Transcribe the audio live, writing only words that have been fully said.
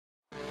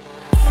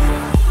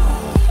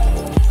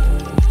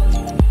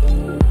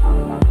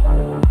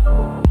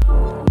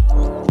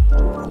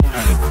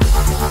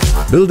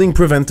building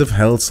preventive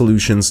health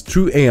solutions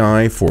through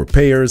AI for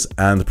payers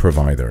and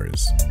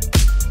providers.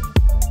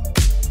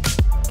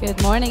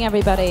 Good morning,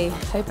 everybody.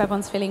 Hope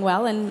everyone's feeling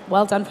well, and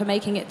well done for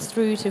making it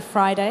through to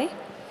Friday.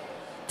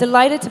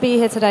 Delighted to be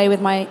here today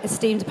with my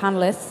esteemed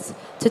panelists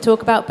to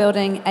talk about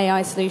building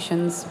AI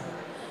solutions.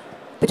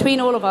 Between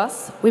all of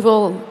us, we've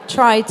all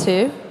tried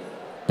to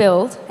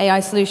build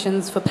AI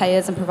solutions for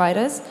payers and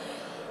providers,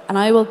 and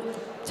I will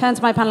turn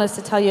to my panelists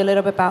to tell you a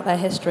little bit about their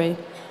history.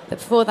 But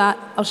before that,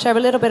 I'll share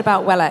a little bit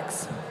about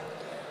WellX.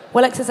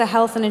 WellX is a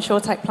health and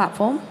insurtech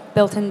platform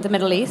built in the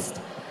Middle East,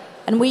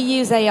 and we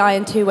use AI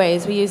in two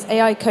ways. We use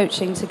AI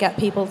coaching to get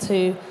people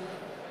to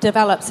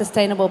develop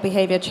sustainable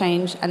behavior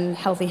change and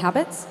healthy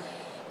habits,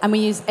 and we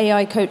use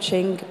AI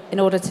coaching in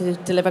order to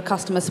deliver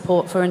customer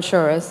support for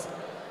insurers.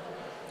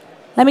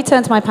 Let me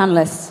turn to my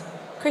panelists.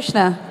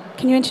 Krishna,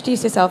 can you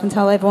introduce yourself and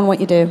tell everyone what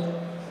you do?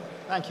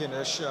 Thank you,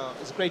 Nish.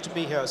 It's great to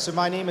be here. So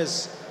my name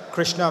is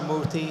Krishna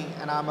Murthy,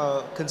 and I'm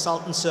a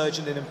consultant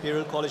surgeon in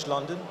Imperial College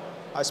London.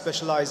 I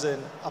specialize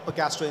in upper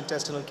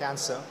gastrointestinal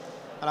cancer,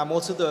 and I'm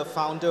also the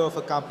founder of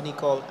a company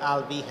called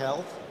Alvi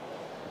Health.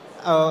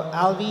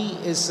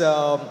 Alvi is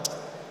a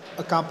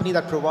company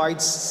that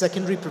provides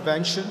secondary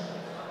prevention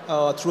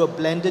through a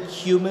blended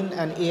human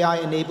and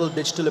AI-enabled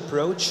digital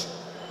approach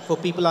for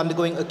people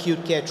undergoing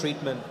acute care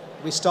treatment.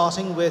 We're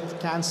starting with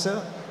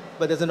cancer,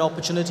 but there's an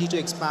opportunity to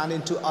expand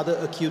into other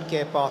acute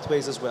care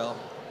pathways as well.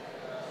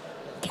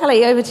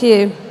 Kelly, over to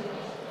you.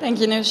 Thank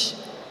you, Nish.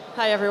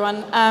 Hi,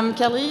 everyone. I'm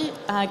Kelly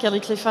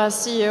Cliffa,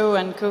 CEO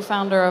and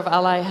co-founder of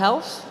Ally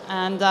Health.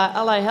 And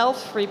Ally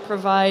Health, we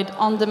provide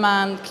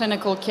on-demand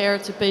clinical care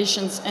to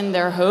patients in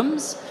their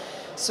homes.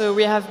 So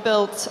we have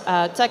built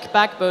a tech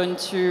backbone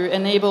to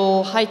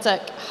enable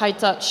high-tech,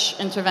 high-touch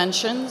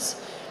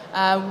interventions.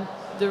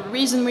 The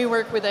reason we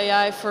work with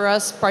AI for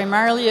us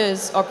primarily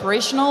is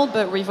operational,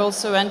 but we've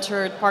also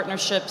entered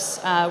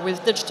partnerships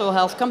with digital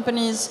health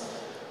companies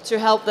to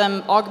help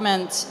them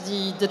augment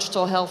the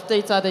digital health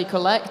data they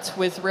collect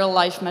with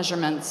real-life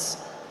measurements.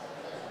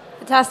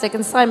 Fantastic.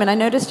 And Simon, I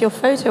noticed your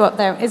photo up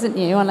there isn't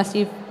you, unless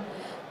you've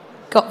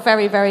got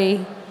very,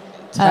 very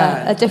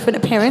a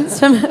different appearance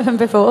from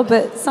before.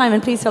 But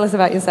Simon, please tell us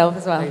about yourself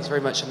as well. Thanks very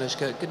much,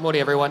 Anushka. Good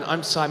morning, everyone.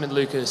 I'm Simon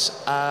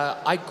Lucas.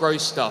 I grow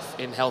stuff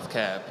in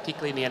healthcare,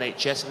 particularly in the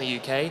NHS in the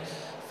UK.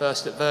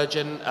 First at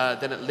Virgin,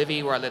 then at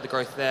Livy, where I led the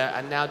growth there,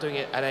 and now doing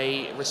it at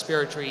a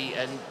respiratory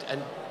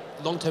and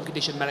long-term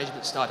condition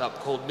management startup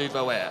called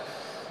Nouveau Air.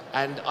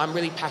 And I'm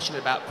really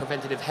passionate about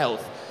preventative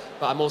health,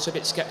 but I'm also a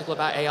bit skeptical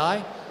about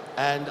AI.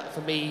 And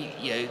for me,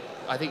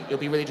 I think it'll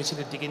be really interesting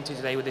to dig into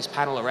today with this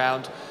panel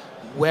around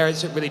where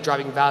is it really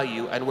driving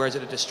value and where is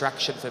it a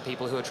distraction for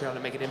people who are trying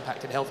to make an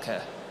impact in healthcare?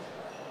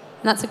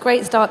 And that's a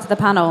great start to the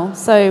panel.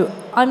 So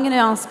I'm going to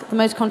ask the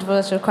most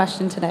controversial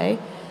question today,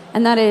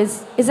 and that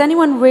is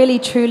anyone really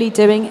truly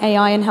doing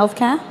AI in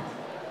healthcare?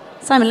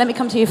 Simon, let me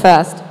come to you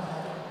first.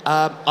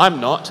 I'm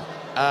not,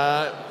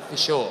 for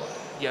sure.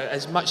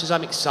 As much as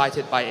I'm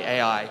excited by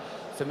AI,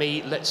 for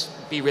me, let's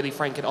be really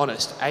frank and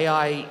honest.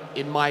 AI,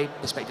 in my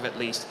perspective at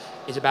least,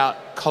 is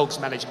about COGS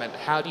management.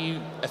 How do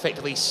you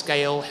effectively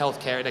scale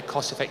healthcare in a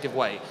cost-effective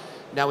way?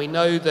 Now, we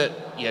know that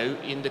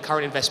in the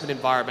current investment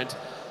environment,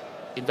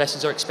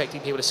 investors are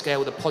expecting people to scale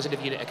with a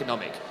positive unit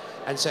economic.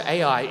 And so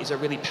AI is a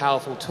really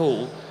powerful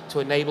tool to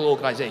enable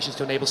organizations,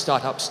 to enable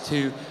startups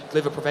to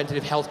deliver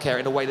preventative healthcare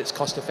in a way that's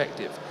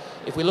cost-effective.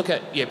 If we look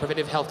at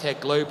preventative healthcare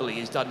globally,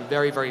 is done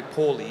very, very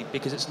poorly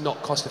because it's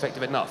not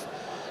cost-effective enough.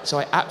 So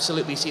I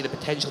absolutely see the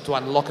potential to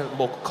unlock a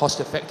more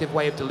cost-effective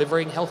way of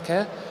delivering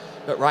healthcare.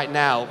 But right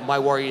now, my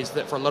worry is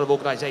that for a lot of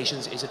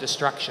organizations, it's a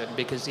distraction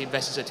because the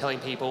investors are telling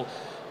people,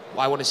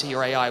 I want to see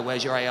your AI,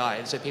 where's your AI?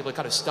 And so people are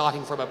kind of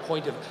starting from a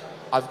point of,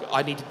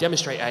 I need to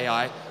demonstrate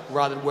AI,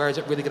 rather than where is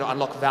it really going to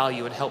unlock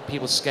value and help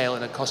people scale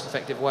in a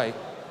cost-effective way.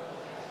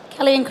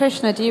 Kelly and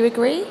Krishna, do you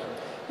agree?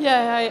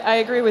 Yeah, I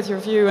agree with your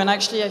view. And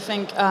actually, I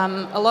think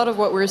a lot of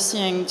what we're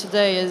seeing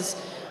today is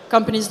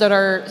companies that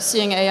are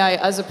seeing AI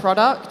as a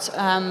product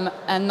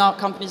and not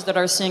companies that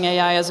are seeing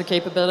AI as a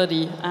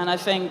capability. And I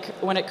think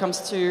when it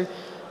comes to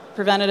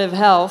preventative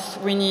health,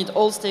 we need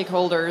all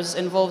stakeholders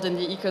involved in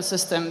the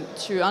ecosystem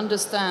to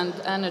understand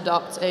and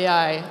adopt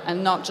AI,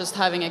 and not just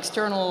having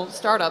external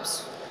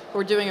startups who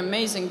are doing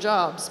amazing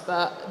jobs,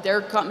 but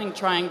they're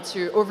trying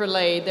to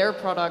overlay their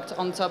product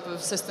on top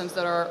of systems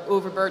that are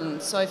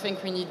overburdened. So I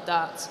think we need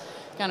that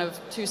kind of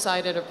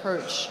two-sided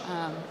approach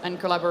and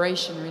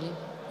collaboration, really.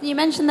 You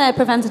mentioned there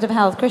preventative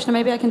health. Krishna,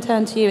 maybe I can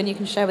turn to you and you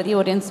can share with the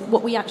audience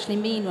what we actually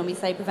mean when we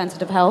say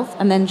preventative health,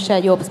 and then share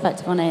your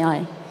perspective on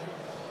AI.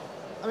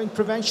 I mean,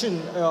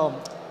 prevention,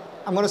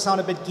 I'm going to sound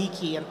a bit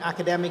geeky and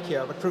academic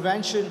here, but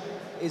prevention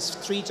is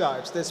three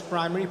types. There's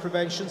primary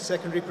prevention,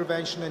 secondary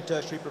prevention, and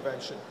tertiary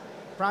prevention.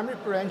 Primary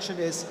prevention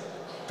is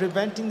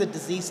preventing the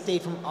disease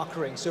state from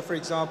occurring. So, for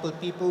example,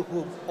 people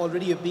who are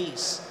already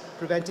obese,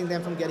 preventing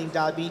them from getting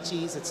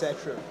diabetes,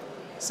 etc.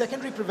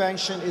 Secondary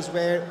prevention is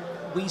where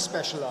we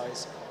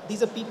specialize.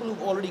 These are people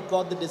who've already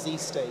got the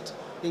disease state.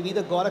 They've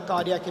either got a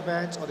cardiac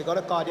event, or they got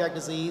a cardiac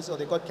disease, or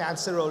they got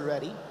cancer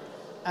already.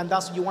 And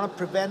thus, you want to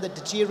prevent the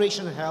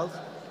deterioration in health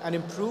and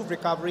improve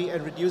recovery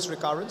and reduce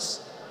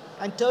recurrence.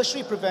 And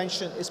tertiary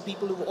prevention is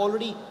people who've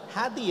already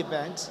had the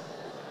event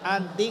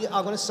and they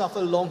are going to suffer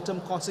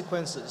long-term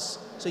consequences.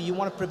 So you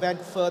want to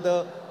prevent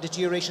further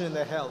deterioration in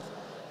their health.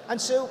 And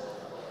so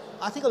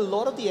I think a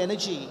lot of the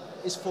energy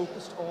is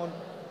focused on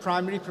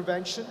primary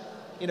prevention,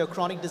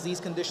 chronic disease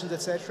conditions,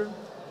 etc.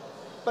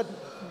 But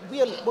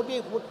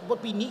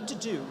what we need to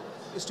do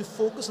is to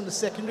focus on the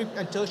secondary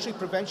and tertiary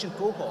prevention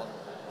cohort,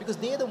 because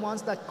they're the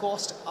ones that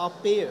cost our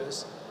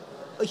payers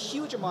a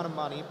huge amount of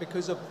money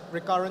because of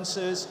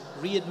recurrences,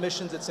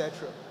 readmissions,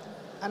 etc.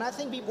 And I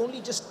think we've only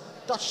just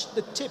touched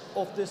the tip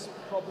of this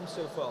problem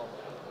so far.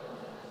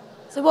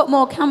 So what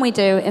more can we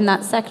do in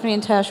that secondary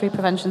and tertiary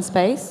prevention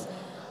space?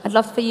 I'd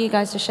love for you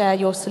guys to share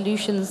your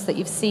solutions that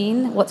you've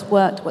seen, what's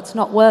worked, what's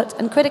not worked,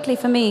 and critically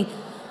for me,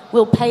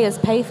 will payers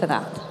pay for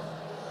that?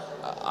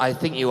 I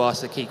think you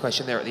asked the key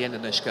question there at the end,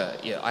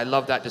 Anushka. Yeah, I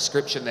love that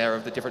description there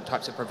of the different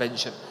types of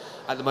prevention.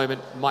 At the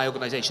moment, my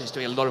organisation is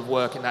doing a lot of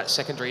work in that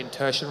secondary and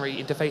tertiary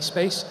interface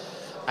space,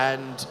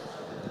 and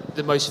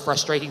the most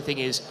frustrating thing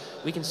is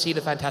we can see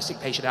the fantastic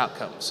patient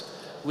outcomes.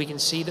 We can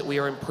see that we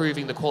are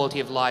improving the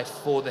quality of life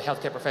for the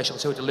healthcare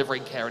professionals who are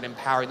delivering care and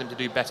empowering them to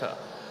do better.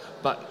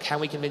 But can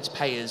we convince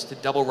payers to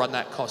double run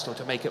that cost or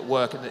to make it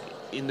work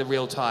in the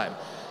real time?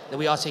 And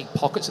we are seeing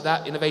pockets of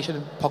that innovation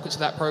and pockets of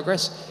that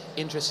progress.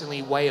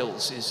 Interestingly,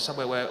 Wales is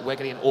somewhere where we're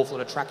getting an awful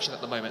lot of traction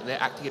at the moment.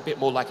 They're acting a bit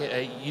more like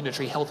a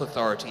unitary health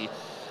authority.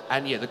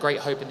 And the great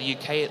hope in the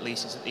UK at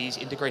least is that these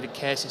integrated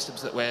care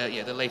systems that were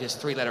the latest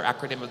three-letter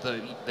acronym of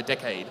the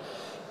decade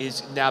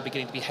is now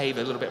beginning to behave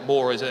a little bit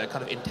more as a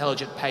kind of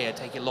intelligent payer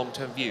taking a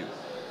long-term view.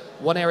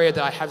 One area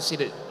that I have seen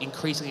it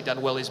increasingly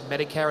done well is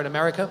Medicare in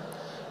America,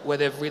 where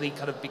they've really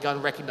kind of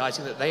begun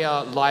recognizing that they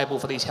are liable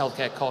for these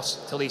healthcare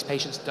costs till these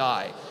patients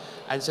die.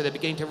 And so they're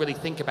beginning to really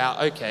think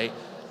about, okay,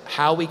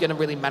 how are we going to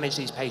really manage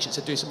these patients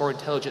and do some more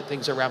intelligent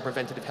things around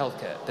preventative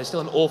healthcare? There's still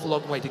an awful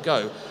long way to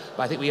go,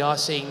 but I think we are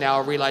seeing now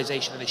a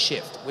realization and a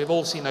shift. We've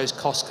all seen those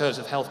cost curves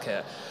of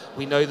healthcare.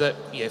 We know that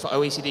for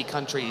OECD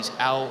countries,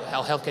 our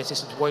healthcare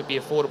systems won't be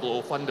affordable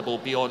or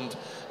fundable beyond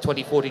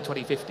 2040,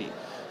 2050.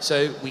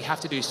 So we have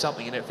to do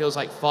something, and it feels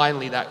like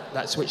finally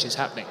that switch is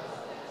happening.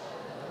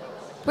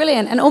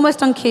 Brilliant, and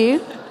almost on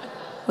cue,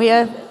 we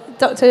have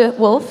Dr.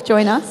 Wolf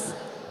join us.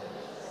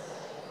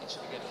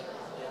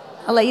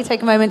 I'll let you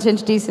take a moment to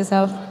introduce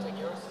yourself.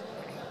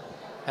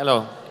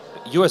 Hello.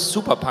 You are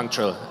super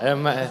punctual.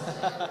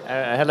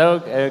 Hello,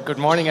 good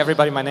morning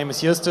everybody. My name is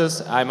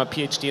Justus. I'm a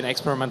PhD in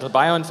experimental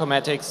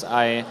bioinformatics.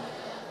 I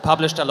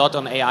published a lot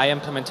on AI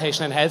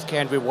implementation in healthcare,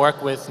 and we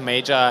work with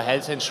major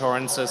health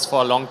insurances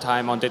for a long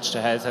time on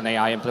digital health and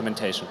AI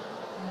implementation.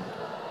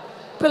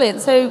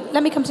 Brilliant. So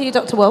let me come to you,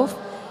 Dr. Wolf.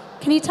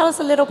 Can you tell us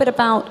a little bit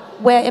about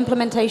where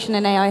implementation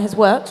in AI has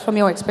worked from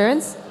your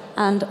experience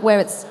and where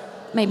it's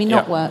maybe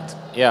not worked?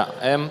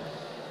 Yeah.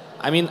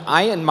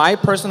 In my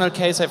personal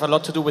case, I have a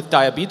lot to do with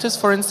diabetes,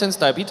 for instance,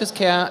 diabetes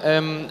care.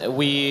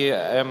 We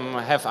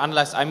have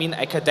analyzed,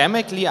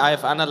 academically, I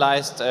have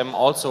analyzed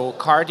also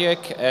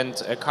cardiac and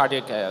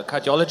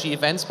cardiology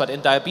events, but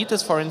in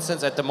diabetes, for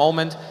instance, at the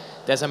moment,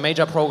 there's a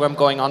major program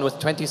going on with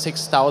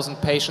 26,000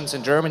 patients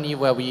in Germany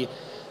where we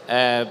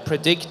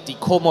predict the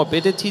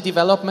comorbidity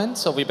development.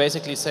 So we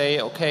basically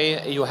say,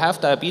 okay, you have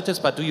diabetes,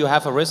 but do you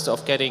have a risk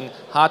of getting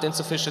heart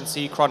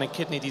insufficiency, chronic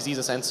kidney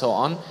diseases, and so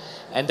on?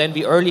 And then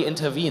we early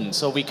intervene.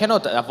 So we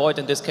cannot avoid,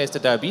 in this case, the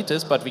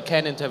diabetes, but we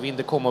can intervene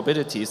the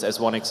comorbidities as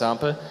one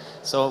example.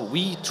 So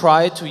we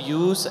try to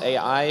use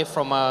AI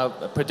from a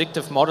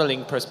predictive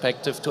modeling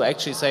perspective to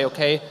actually say,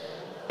 okay,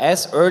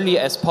 as early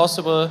as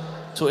possible,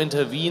 to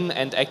intervene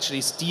and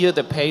actually steer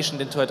the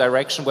patient into a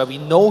direction where we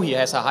know he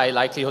has a high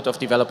likelihood of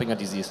developing a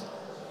disease.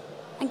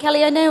 And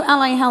Kelly, I know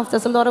Ally Health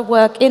does a lot of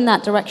work in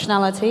that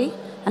directionality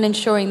and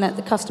ensuring that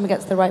the customer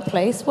gets to the right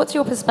place. What's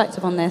your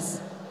perspective on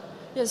this?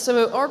 Yeah,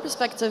 so our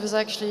perspective is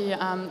actually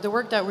the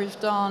work that we've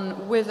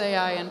done with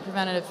AI and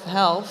preventative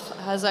health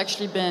has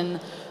actually been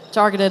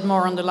targeted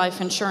more on the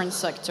life insurance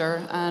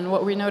sector. And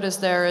what we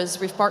noticed there is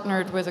we've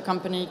partnered with a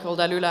company called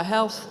Alula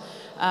Health.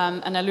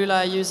 And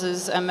Alula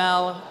uses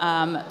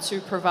ML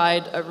to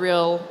provide a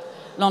real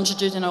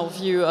longitudinal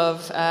view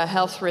of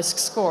health risk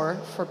score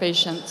for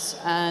patients.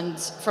 And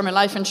from a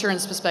life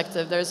insurance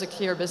perspective, there's a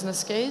clear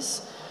business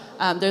case.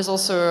 There's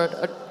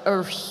also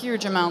a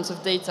huge amount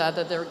of data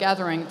that they're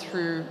gathering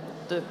through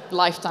the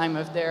lifetime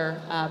of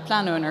their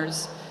plan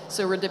owners.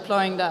 So we're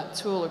deploying that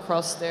tool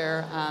across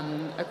their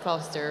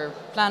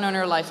plan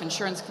owner life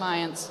insurance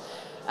clients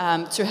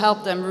to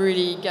help them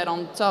really get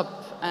on top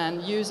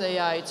and use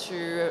AI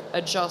to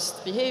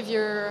adjust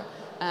behavior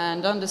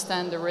and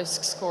understand the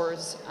risk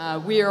scores.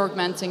 We are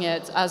augmenting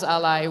it as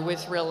Ally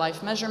with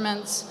real-life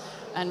measurements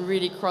and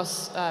really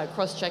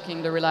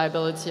cross-checking the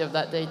reliability of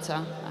that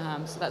data.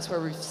 So that's where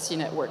we've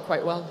seen it work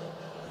quite well.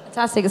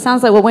 Fantastic. It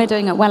sounds like what we're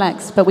doing at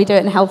WellX, but we do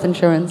it in health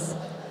insurance.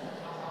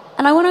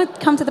 And I want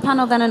to come to the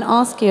panel then and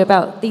ask you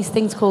about these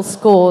things called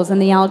scores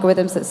and the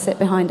algorithms that sit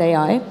behind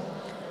AI.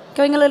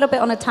 Going a little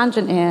bit on a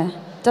tangent here,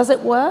 does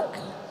it work?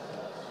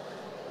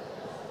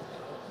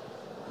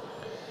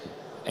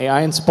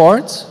 AI in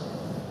sports?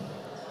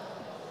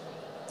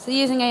 So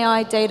using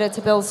AI data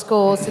to build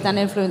scores to then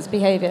influence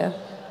behavior?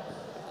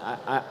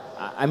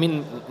 I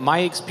mean, my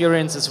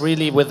experience is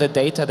really with the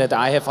data that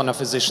I have on a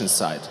physician's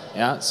side.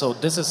 Yeah, so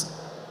this is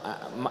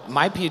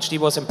my PhD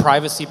was in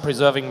privacy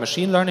preserving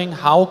machine learning.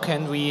 How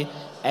can we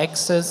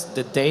access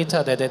the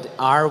data that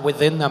are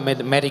within a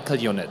medical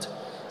unit?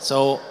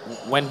 So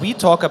when we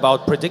talk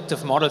about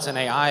predictive models in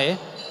AI,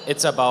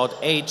 it's about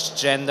age,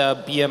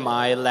 gender,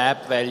 BMI,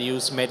 lab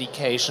values,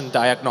 medication,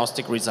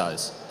 diagnostic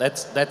results.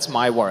 That's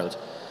my world.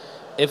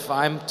 If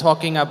I'm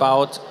talking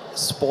about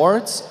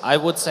sports, I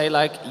would say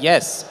like,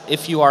 yes,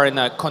 if you are in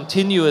a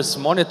continuous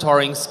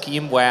monitoring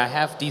scheme where I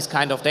have these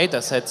kind of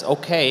data sets,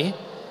 okay.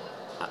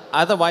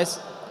 Otherwise,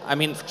 I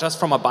mean, just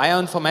from a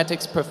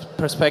bioinformatics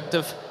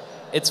perspective,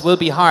 it will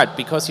be hard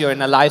because you're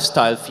in a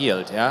lifestyle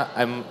field,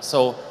 yeah?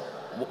 So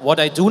what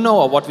I do know,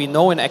 or what we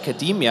know in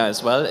academia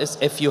as well, is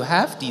if you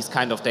have these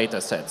kind of data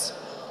sets,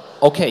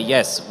 okay,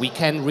 yes, we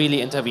can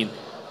really intervene.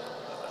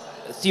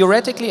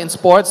 Theoretically in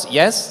sports,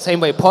 yes,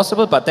 same way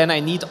possible, but then I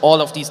need all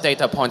of these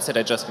data points that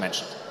I just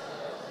mentioned.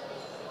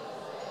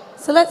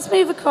 So let's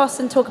move across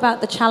and talk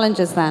about the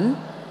challenges then.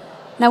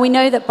 Now we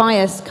know that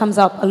bias comes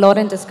up a lot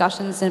in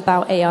discussions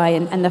about AI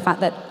and the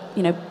fact that,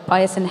 you know,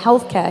 bias in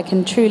healthcare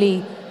can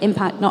truly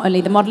impact not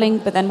only the modeling,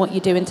 but then what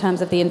you do in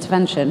terms of the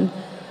intervention.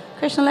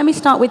 Krishna, let me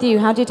start with you.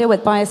 How do you deal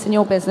with bias in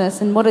your business,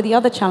 and what are the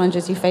other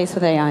challenges you face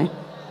with AI?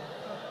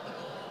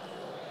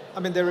 I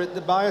mean,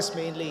 the bias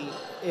mainly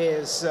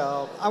is,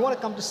 I want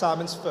to come to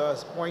Simon's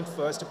point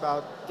first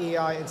about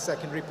AI and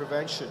secondary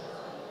prevention.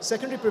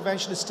 Secondary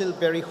prevention is still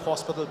very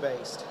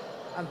hospital-based.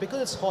 And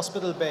because it's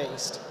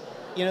hospital-based,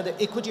 you know, the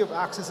equity of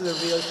access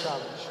is a real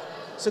challenge.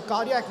 So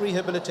cardiac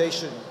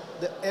rehabilitation,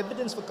 the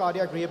evidence for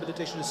cardiac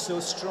rehabilitation is so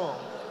strong.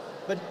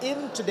 But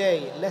even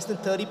today, less than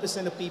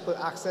 30% of people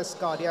access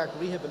cardiac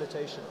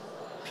rehabilitation,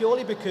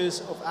 purely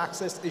because of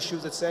access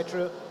issues,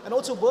 etc., and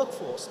also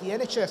workforce. The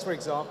NHS, for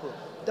example,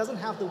 doesn't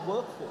have the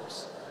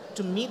workforce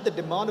to meet the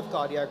demand of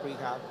cardiac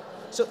rehab.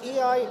 So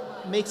AI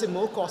makes it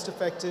more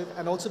cost-effective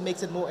and also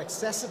makes it more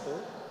accessible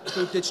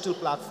through digital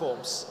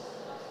platforms.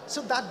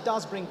 So that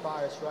does bring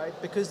bias, right?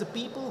 Because the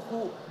people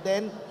who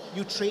then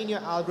you train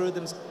your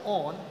algorithms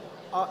on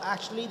are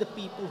actually the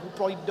people who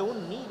probably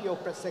don't need your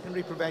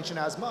secondary prevention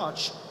as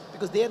much,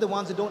 because they're the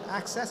ones who don't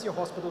access your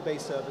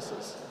hospital-based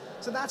services.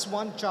 So that's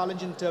one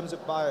challenge in terms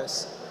of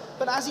bias.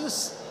 But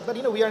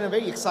you know, we are in a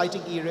very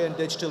exciting era in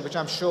digital, which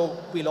I'm sure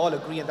we'll all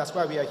agree, and that's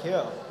why we are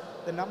here.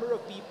 The number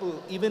of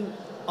people even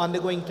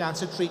undergoing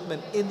cancer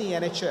treatment in the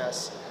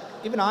NHS,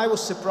 even I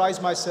was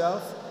surprised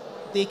myself,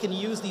 they can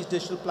use these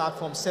digital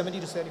platforms, 70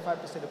 to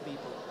 75% of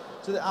people.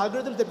 So the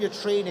algorithms that we are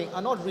training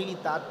are not really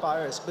that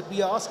biased, but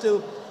we are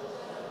still,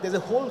 there's a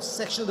whole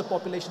section of the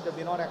population that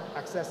we're not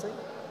accessing,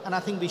 and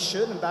I think we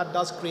should, and that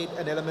does create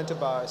an element of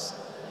bias.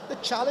 The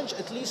challenge,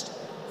 at least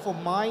for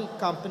my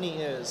company,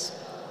 is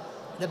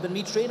that when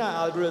we train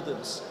our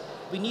algorithms,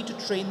 we need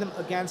to train them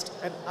against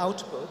an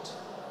output,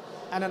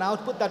 and an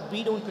output that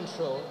we don't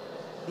control,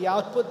 the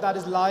output that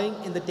is lying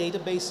in the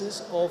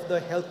databases of the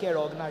healthcare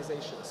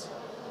organizations.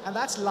 And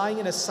that's lying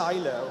in a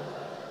silo.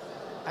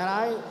 And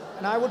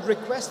I would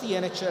request the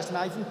NHS, and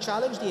I even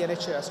challenge the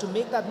NHS to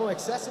make that more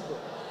accessible.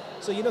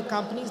 So, you know,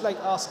 companies like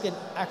us can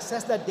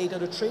access that data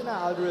to train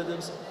our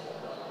algorithms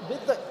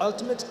with the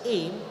ultimate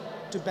aim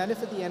to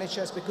benefit the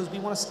NHS, because we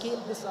want to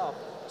scale this up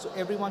so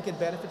everyone can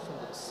benefit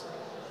from this.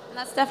 And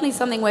that's definitely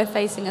something we're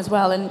facing as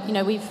well. And you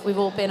know, we've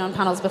all been on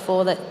panels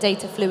before that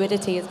data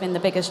fluidity has been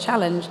the biggest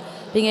challenge.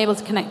 Being able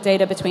to connect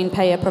data between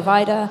payer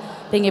provider,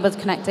 being able to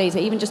connect data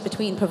even just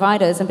between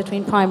providers and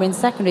between primary and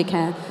secondary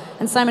care.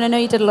 And Simon, I know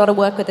you did a lot of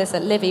work with this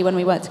at Livy when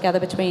we worked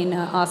together between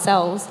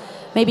ourselves.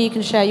 Maybe you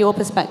can share your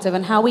perspective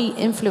on how we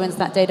influence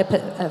that data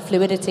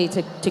fluidity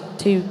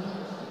to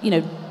you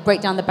know,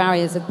 break down the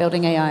barriers of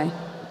building AI.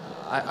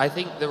 I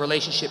think the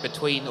relationship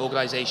between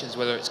organizations,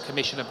 whether it's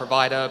commission and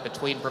provider,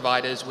 between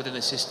providers within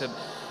the system,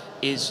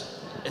 is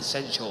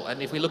essential. And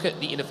if we look at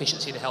the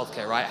inefficiency in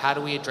healthcare, right, how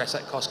do we address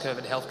that cost curve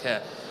in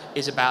healthcare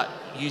is about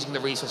using the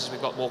resources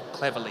we've got more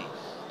cleverly.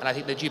 And I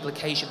think the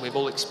duplication we've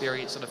all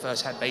experienced on a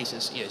first-hand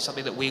basis, you know,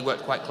 something that we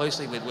worked quite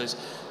closely with was,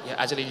 you know,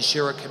 as an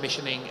insurer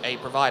commissioning a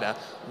provider,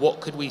 what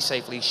could we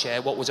safely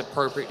share, what was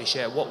appropriate to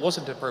share, what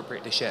wasn't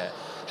appropriate to share,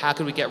 how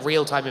could we get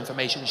real-time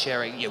information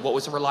sharing, you know, what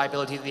was the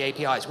reliability of the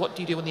APIs, what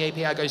do you do when the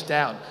API goes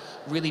down,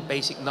 really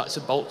basic nuts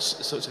and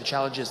bolts sorts of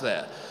challenges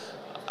there.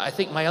 I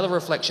think my other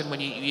reflection when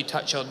you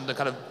touch on the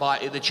kind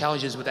of the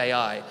challenges with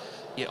AI,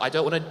 you know, I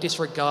don't want to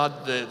disregard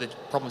the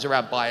problems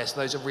around bias.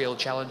 Those are real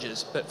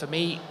challenges. But for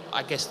me,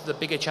 I guess the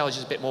bigger challenge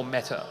is a bit more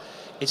meta.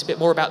 It's a bit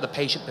more about the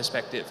patient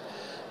perspective.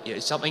 You know,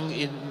 something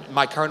in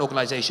my current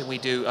organization, we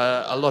do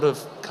a lot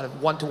of kind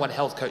of one-to-one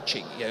health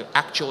coaching, you know,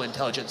 actual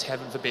intelligence,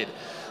 heaven forbid.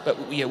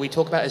 But you know, we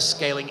talk about as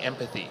scaling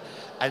empathy.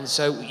 And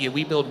so you know,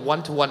 we build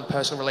one-to-one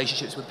personal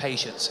relationships with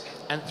patients.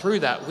 And through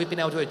that, we've been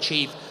able to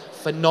achieve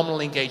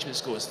phenomenal engagement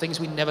scores, things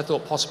we never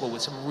thought possible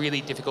with some really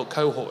difficult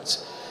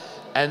cohorts.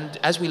 And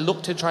as we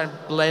look to try and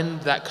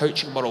blend that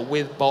coaching model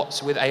with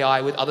bots, with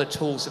AI, with other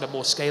tools that are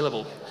more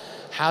scalable,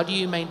 how do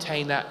you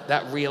maintain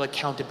that real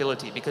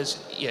accountability? Because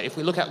if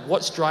we look at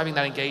what's driving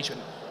that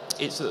engagement,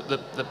 it's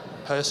the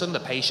person, the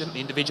patient, the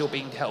individual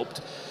being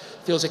helped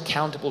feels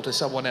accountable to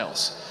someone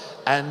else.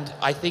 And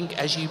I think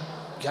as you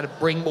kind of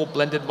bring more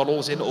blended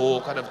models in,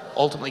 or kind of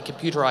ultimately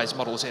computerized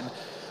models in,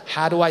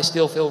 how do I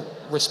still feel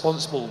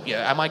responsible?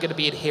 Am I going to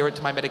be adherent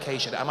to my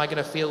medication? Am I going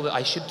to feel that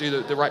I should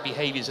do the right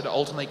behaviors that are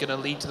ultimately going to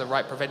lead to the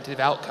right preventative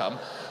outcome?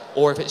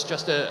 Or if it's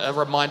just a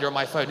reminder on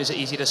my phone, is it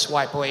easy to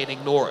swipe away and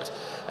ignore it?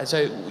 And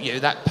so,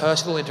 that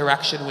personal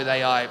interaction with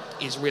AI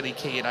is really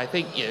key. And I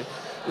think,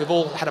 we've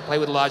all had to play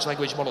with large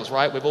language models,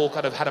 right? We've all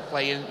kind of had to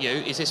play in,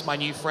 is this my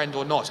new friend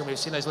or not? And we've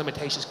seen those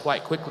limitations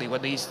quite quickly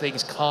when these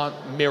things can't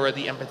mirror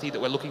the empathy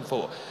that we're looking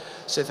for.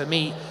 So for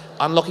me,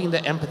 unlocking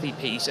the empathy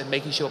piece and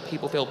making sure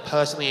people feel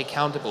personally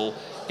accountable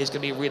is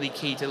going to be really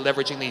key to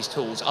leveraging these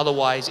tools.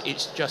 Otherwise,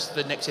 it's just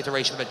the next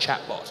iteration of a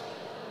chatbot.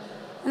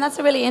 And that's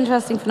a really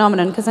interesting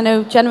phenomenon, because I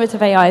know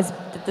generative AI is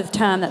the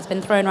term that's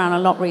been thrown around a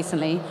lot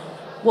recently.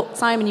 What,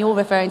 Simon, you're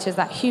referring to is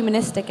that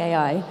humanistic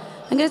AI.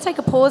 I'm going to take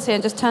a pause here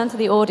and just turn to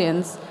the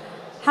audience.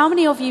 How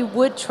many of you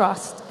would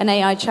trust an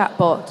AI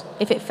chatbot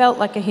if it felt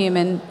like a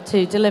human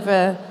to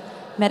deliver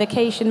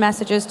medication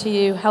messages to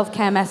you,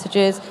 healthcare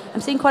messages? I'm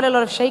seeing quite a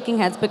lot of shaking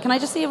heads, but can I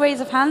just see a raise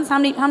of hands? How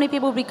many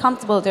people would be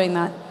comfortable doing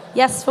that?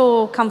 Yes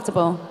for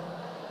comfortable.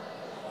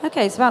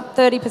 Okay, it's about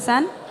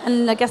 30%,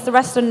 and I guess the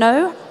rest are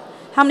no.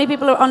 How many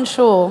people are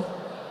unsure?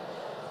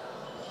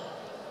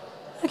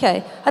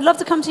 Okay, I'd love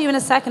to come to you in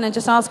a second and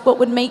just ask what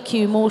would make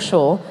you more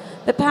sure,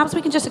 but perhaps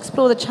we can just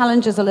explore the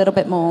challenges a little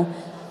bit more.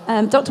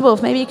 Dr.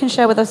 Wolf, maybe you can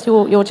share with us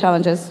your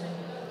challenges.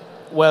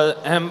 Well,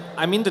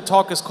 I mean, the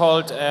talk is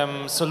called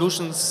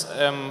Solutions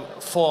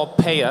for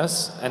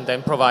Payers and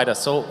then Providers.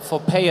 So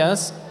for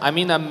payers, I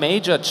mean, a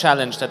major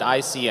challenge that I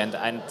see, and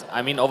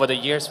I mean, over the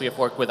years we have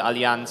worked with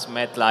Allianz,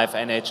 MedLife,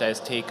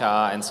 NHS,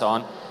 TK, and so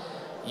on.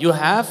 You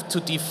have to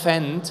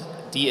defend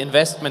the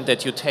investment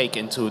that you take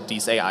into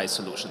these AI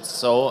solutions.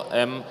 So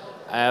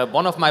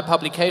one of my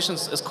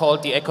publications is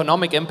called The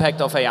Economic Impact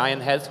of AI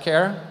in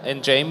Healthcare in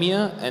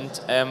JMIR,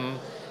 and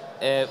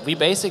we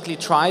basically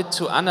tried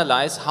to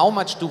analyze how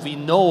much do we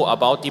know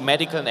about the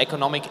medical and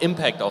economic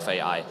impact of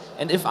AI.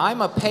 And if I'm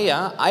a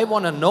payer, I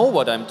want to know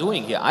what I'm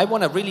doing here. I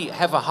want to really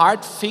have a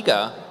hard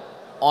figure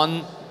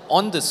on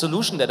the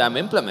solution that I'm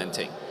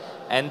implementing.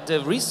 And the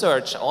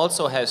research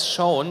also has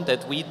shown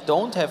that we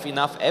don't have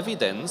enough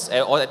evidence,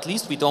 or at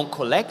least we don't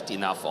collect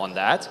enough on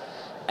that.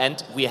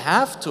 And we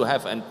have to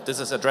have, and this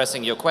is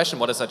addressing your question,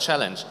 what is a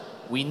challenge?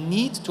 We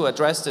need to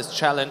address this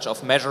challenge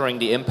of measuring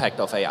the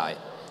impact of AI.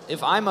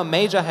 If I'm a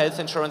major health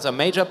insurance, a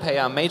major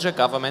payer, a major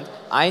government,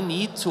 I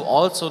need to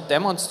also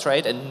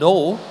demonstrate and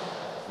know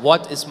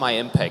what is my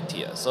impact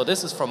here. So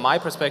this is, from my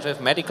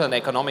perspective, medical and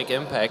economic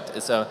impact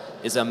is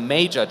a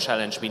major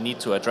challenge we need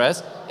to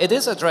address. It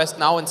is addressed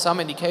now in some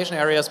indication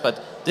areas,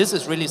 but this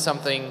is really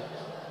something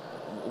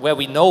where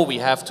we know we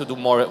have to do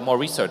more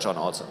research on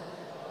also.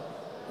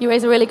 You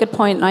raise a really good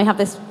point, and I have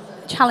this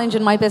challenge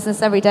in my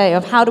business every day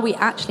of how do we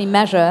actually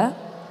measure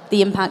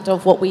the impact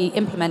of what we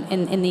implement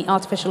in the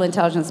artificial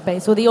intelligence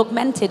space or the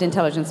augmented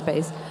intelligence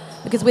space.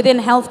 Because within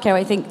healthcare,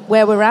 I think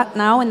where we're at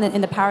now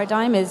in the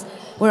paradigm is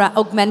we're at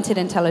augmented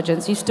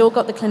intelligence. You've still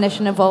got the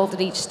clinician involved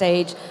at each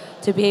stage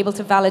to be able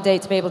to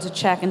validate, to be able to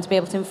check, and to be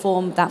able to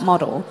inform that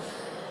model.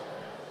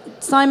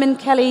 Simon,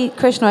 Kelly,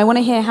 Krishna, I want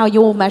to hear how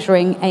you're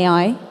measuring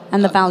AI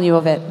and the value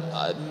of it.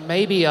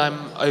 Maybe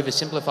I'm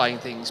oversimplifying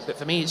things, but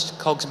for me it's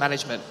COGS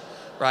management,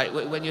 right?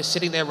 When you're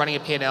sitting there running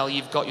a P&L,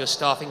 you've got your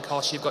staffing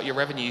costs, you've got your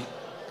revenue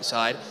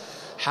side.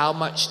 How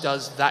much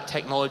does that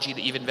technology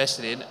that you've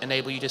invested in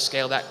enable you to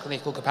scale that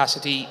clinical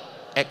capacity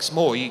X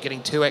more? Are you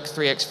getting 2X,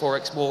 3X,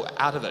 4X more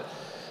out of it?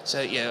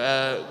 So,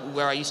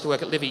 where I used to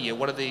work at Livy,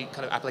 one of the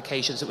kind of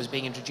applications that was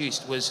being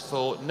introduced was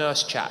for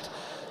nurse chat.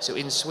 So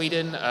in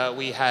Sweden,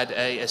 we had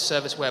a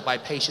service whereby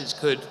patients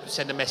could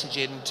send a message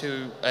in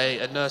to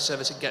a nurse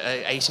service and get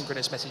an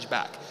asynchronous message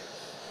back.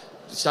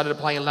 Started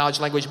applying a large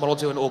language model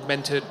to an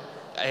augmented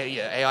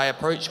AI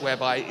approach,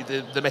 whereby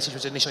the message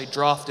was initially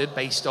drafted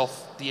based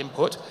off the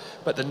input,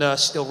 but the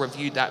nurse still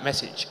reviewed that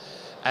message.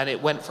 And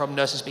it went from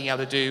nurses being able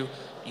to do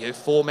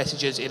 4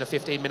 messages in a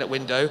 15-minute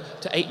window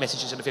to 8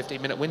 messages in a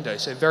 15-minute window.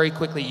 So very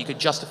quickly you could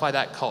justify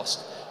that cost.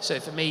 So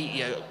for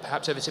me,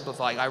 perhaps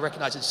oversimplifying, I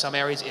recognize in some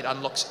areas it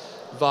unlocks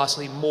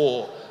vastly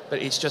more,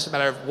 but it's just a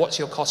matter of what's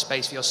your cost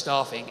base for your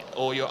staffing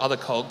or your other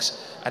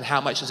COGS, and how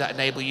much does that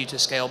enable you to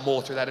scale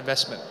more through that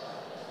investment.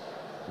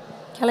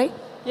 Kelly?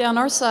 Yeah, on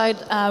our side,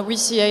 we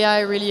see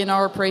AI really in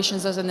our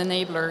operations as an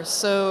enabler.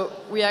 So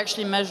we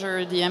actually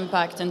measure the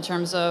impact in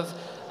terms of,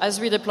 as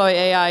we deploy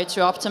AI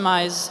to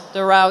optimize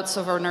the routes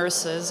of our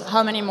nurses,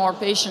 how many more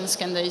patients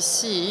can they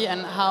see,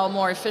 and how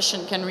more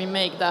efficient can we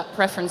make that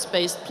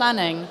preference-based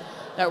planning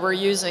that we're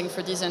using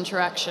for these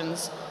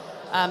interactions.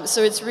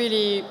 So it's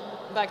really,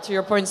 back to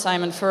your point,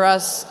 Simon, for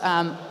us,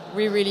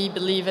 we really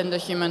believe in the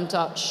human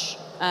touch,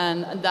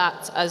 and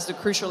that as the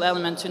crucial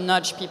element to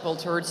nudge people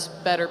towards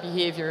better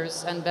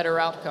behaviors and better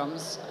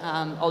outcomes,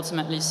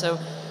 ultimately. So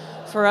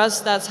For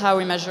us, that's how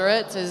we measure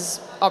it,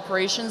 is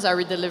operations. Are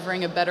we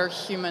delivering a better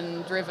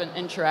human-driven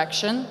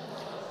interaction?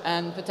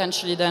 And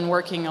potentially then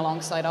working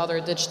alongside other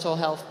digital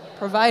health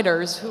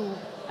providers who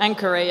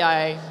anchor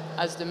AI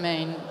as the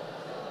main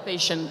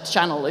patient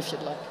channel, if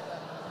you'd like.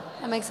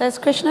 That makes sense.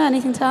 Krishna,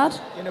 anything to add?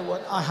 You know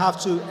what, I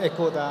have to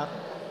echo that.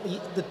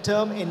 The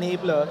term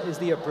enabler is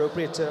the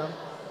appropriate term.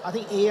 I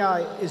think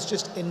AI is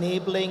just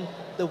enabling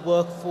the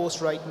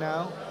workforce right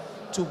now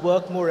to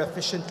work more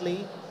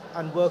efficiently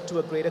and work to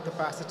a greater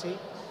capacity.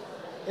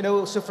 You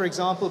know, so for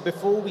example,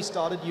 before we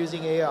started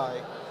using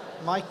AI,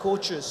 my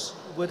coaches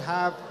would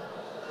have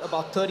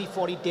about 30,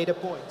 40 data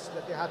points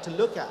that they had to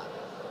look at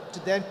to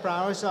then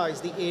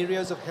prioritize the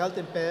areas of health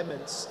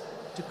impairments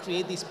to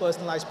create these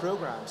personalized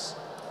programs.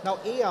 Now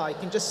AI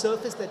can just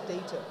surface that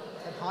data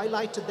and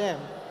highlight to them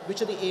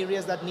which are the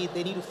areas that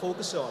they need to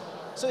focus on.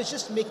 So it's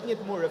just making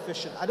it more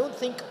efficient. I don't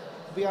think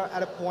we are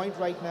at a point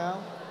right now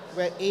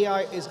where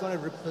AI is going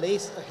to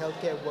replace a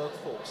healthcare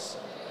workforce.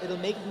 It'll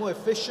make it more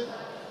efficient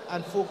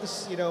and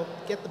focus, you know,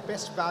 get the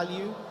best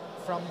value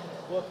from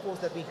the workforce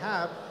that we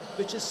have,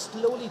 which is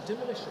slowly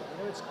diminishing.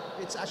 You know,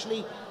 it's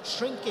actually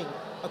shrinking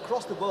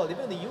across the world.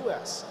 Even in the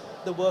US,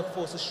 the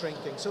workforce is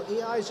shrinking. So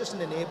AI is just an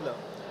enabler.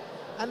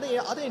 And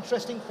the other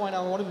interesting point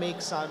I want to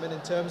make, Simon,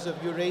 in terms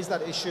of, you raised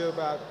that issue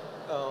about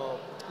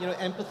you know,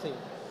 empathy.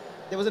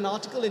 There was an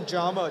article in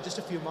JAMA just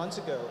a few months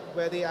ago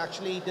where they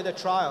actually did a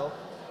trial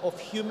of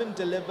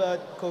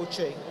human-delivered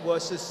coaching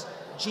versus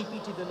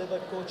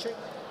GPT-delivered coaching.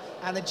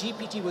 And the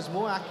GPT was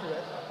more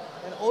accurate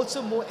and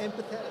also more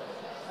empathetic.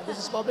 And this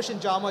is published in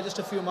JAMA just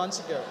a few months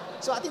ago.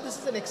 So I think this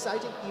is an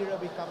exciting era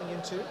we're coming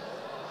into,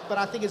 but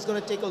I think it's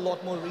going to take a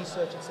lot more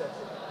research, etc.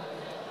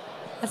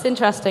 That's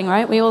interesting,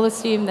 right? We all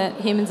assume that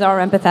humans are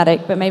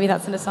empathetic, but maybe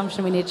that's an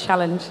assumption we need to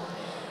challenge.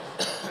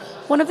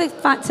 One of the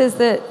factors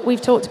that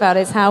we've talked about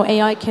is how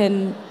AI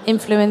can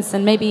influence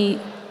and maybe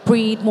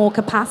breed more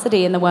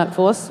capacity in the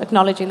workforce,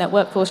 acknowledging that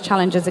workforce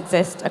challenges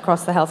exist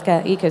across the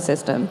healthcare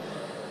ecosystem.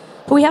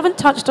 But we haven't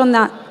touched on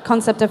that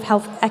concept of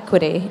health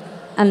equity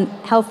and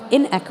health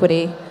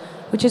inequity,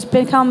 which has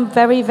become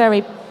very,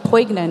 very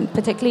poignant,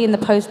 particularly in the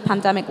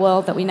post-pandemic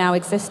world that we now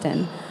exist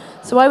in.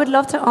 So I would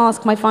love to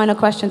ask my final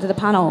question to the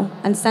panel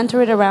and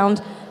center it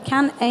around,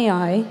 can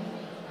AI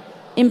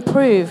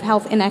improve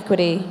health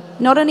inequity,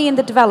 not only in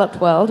the developed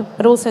world,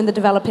 but also in the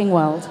developing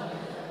world?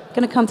 I'm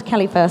going to come to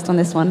Kelly first on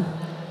this one.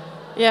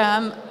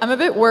 Yeah, I'm a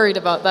bit worried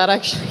about that,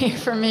 actually,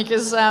 for me,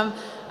 because, I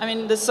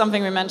mean, this is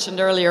something we mentioned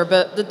earlier,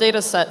 but the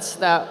data sets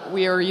that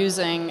we are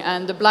using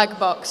and the black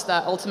box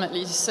that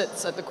ultimately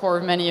sits at the core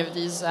of many of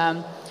these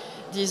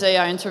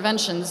AI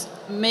interventions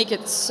make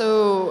it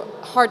so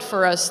hard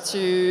for us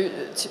to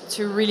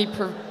really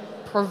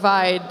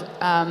provide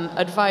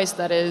advice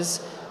that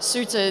is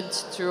suited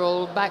to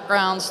all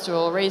backgrounds, to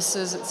all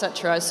races,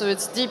 etc. So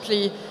it's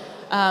deeply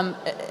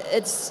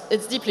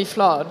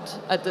flawed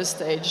at this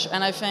stage.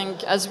 And I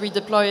think as we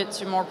deploy it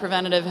to more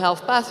preventative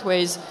health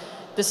pathways,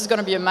 this is going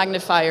to be a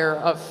magnifier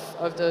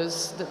of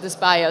this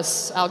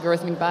bias,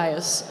 algorithmic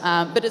bias.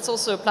 But it's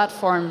also a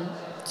platform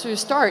to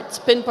start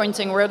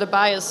pinpointing where the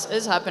bias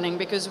is happening,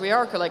 because we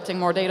are collecting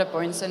more data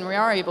points and we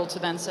are able to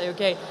then say,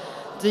 okay,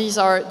 these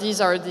are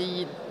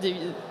the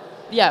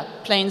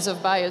planes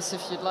of bias,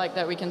 if you'd like,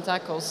 that we can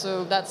tackle.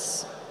 So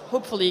that's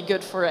hopefully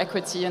good for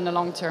equity in the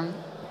long term.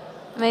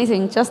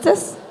 Amazing.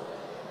 Justice?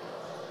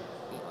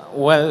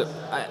 Well,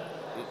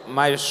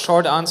 my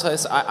short answer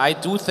is I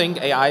do think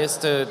AI is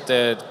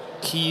the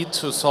key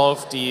to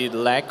solve the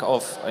lack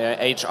of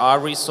HR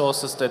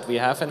resources that we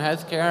have in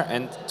healthcare.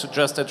 And to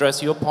just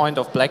address your point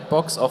of black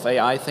box of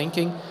AI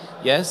thinking,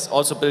 yes,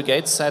 also Bill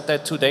Gates said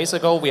that 2 days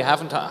ago. We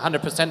haven't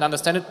 100%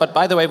 understand it, but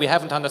by the way, we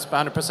haven't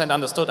 100%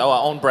 understood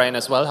our own brain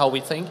as well, how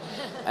we think.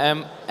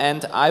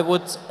 And I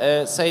would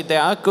say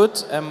there are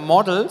good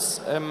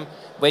models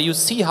where you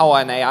see how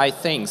an AI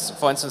thinks.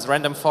 For instance,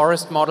 random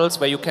forest models,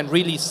 where you can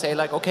really say,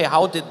 like, okay,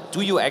 how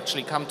do you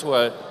actually come to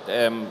a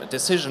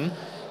decision?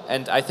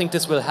 And I think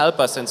this will help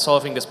us in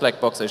solving this black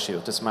box issue.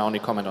 This is my only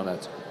comment on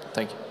that.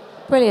 Thank you.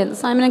 Brilliant.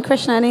 Simon and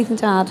Krishna, anything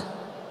to add?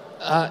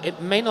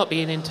 It may not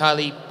be an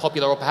entirely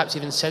popular or perhaps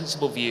even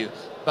sensible view,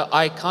 but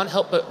I can't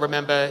help but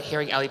remember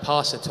hearing Ali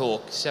Parsa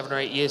talk 7 or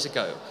 8 years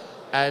ago.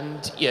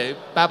 And, you know,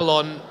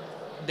 Babylon,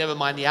 never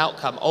mind the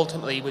outcome,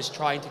 ultimately was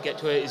trying to get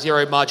to a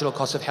zero marginal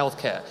cost of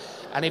healthcare.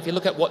 And if you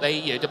look at what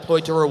they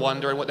deployed to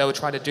Rwanda and what they were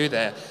trying to do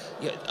there,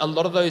 a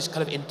lot of those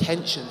kind of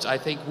intentions, I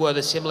think, were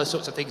the similar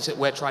sorts of things that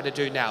we're trying to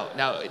do now.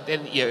 Now,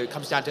 then, it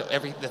comes down to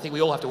the thing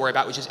we all have to worry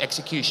about, which is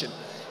execution.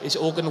 It's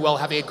all good and well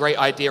having a great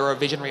idea or a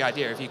visionary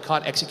idea. If you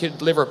can't execute and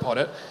deliver upon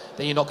it,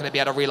 then you're not going to be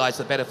able to realize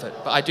the benefit.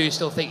 But I do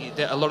still think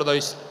that a lot of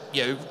those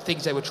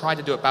things they were trying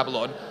to do at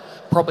Babylon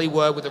probably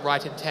were with the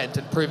right intent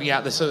and proving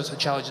out the sorts of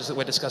challenges that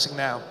we're discussing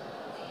now.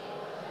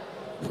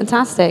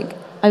 Fantastic.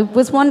 I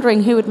was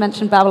wondering who would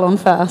mention Babylon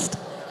first.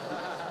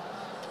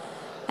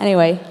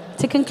 Anyway,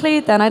 to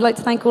conclude then, I'd like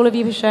to thank all of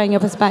you for sharing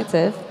your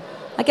perspective.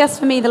 I guess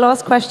for me, the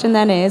last question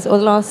then is, or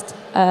the last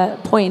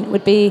point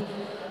would be,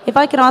 if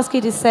I could ask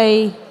you to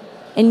say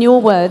In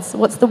your words,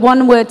 what's the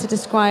one word to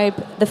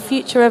describe the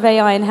future of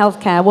AI in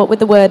healthcare? What would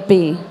the word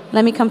be?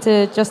 Let me come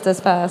to Justus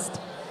first.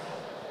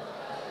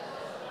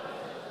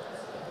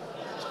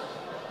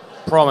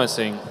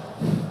 Promising.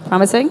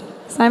 Promising.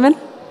 Simon?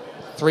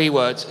 3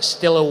 words,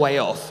 still a way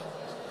off.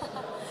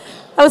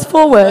 That was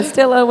 4 words,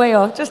 still a way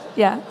off. Just,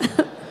 yeah.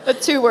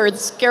 2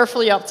 words,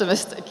 carefully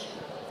optimistic.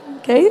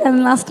 Okay,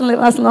 and last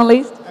but not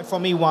least? And for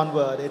me, 1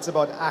 word. It's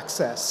about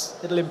access.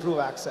 It'll improve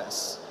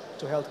access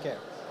to healthcare.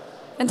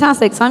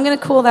 Fantastic. So I'm going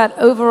to call that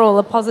overall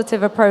a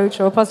positive approach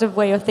or a positive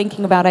way of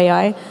thinking about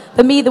AI.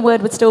 For me, the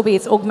word would still be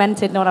it's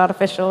augmented, not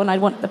artificial, and I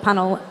want the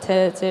panel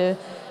to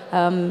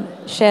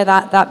share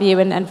that view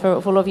and for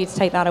all of you to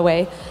take that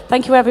away.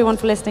 Thank you everyone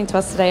for listening to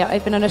us today.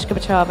 I've been Anushka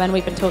Bachava and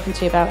we've been talking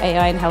to you about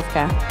AI in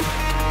healthcare.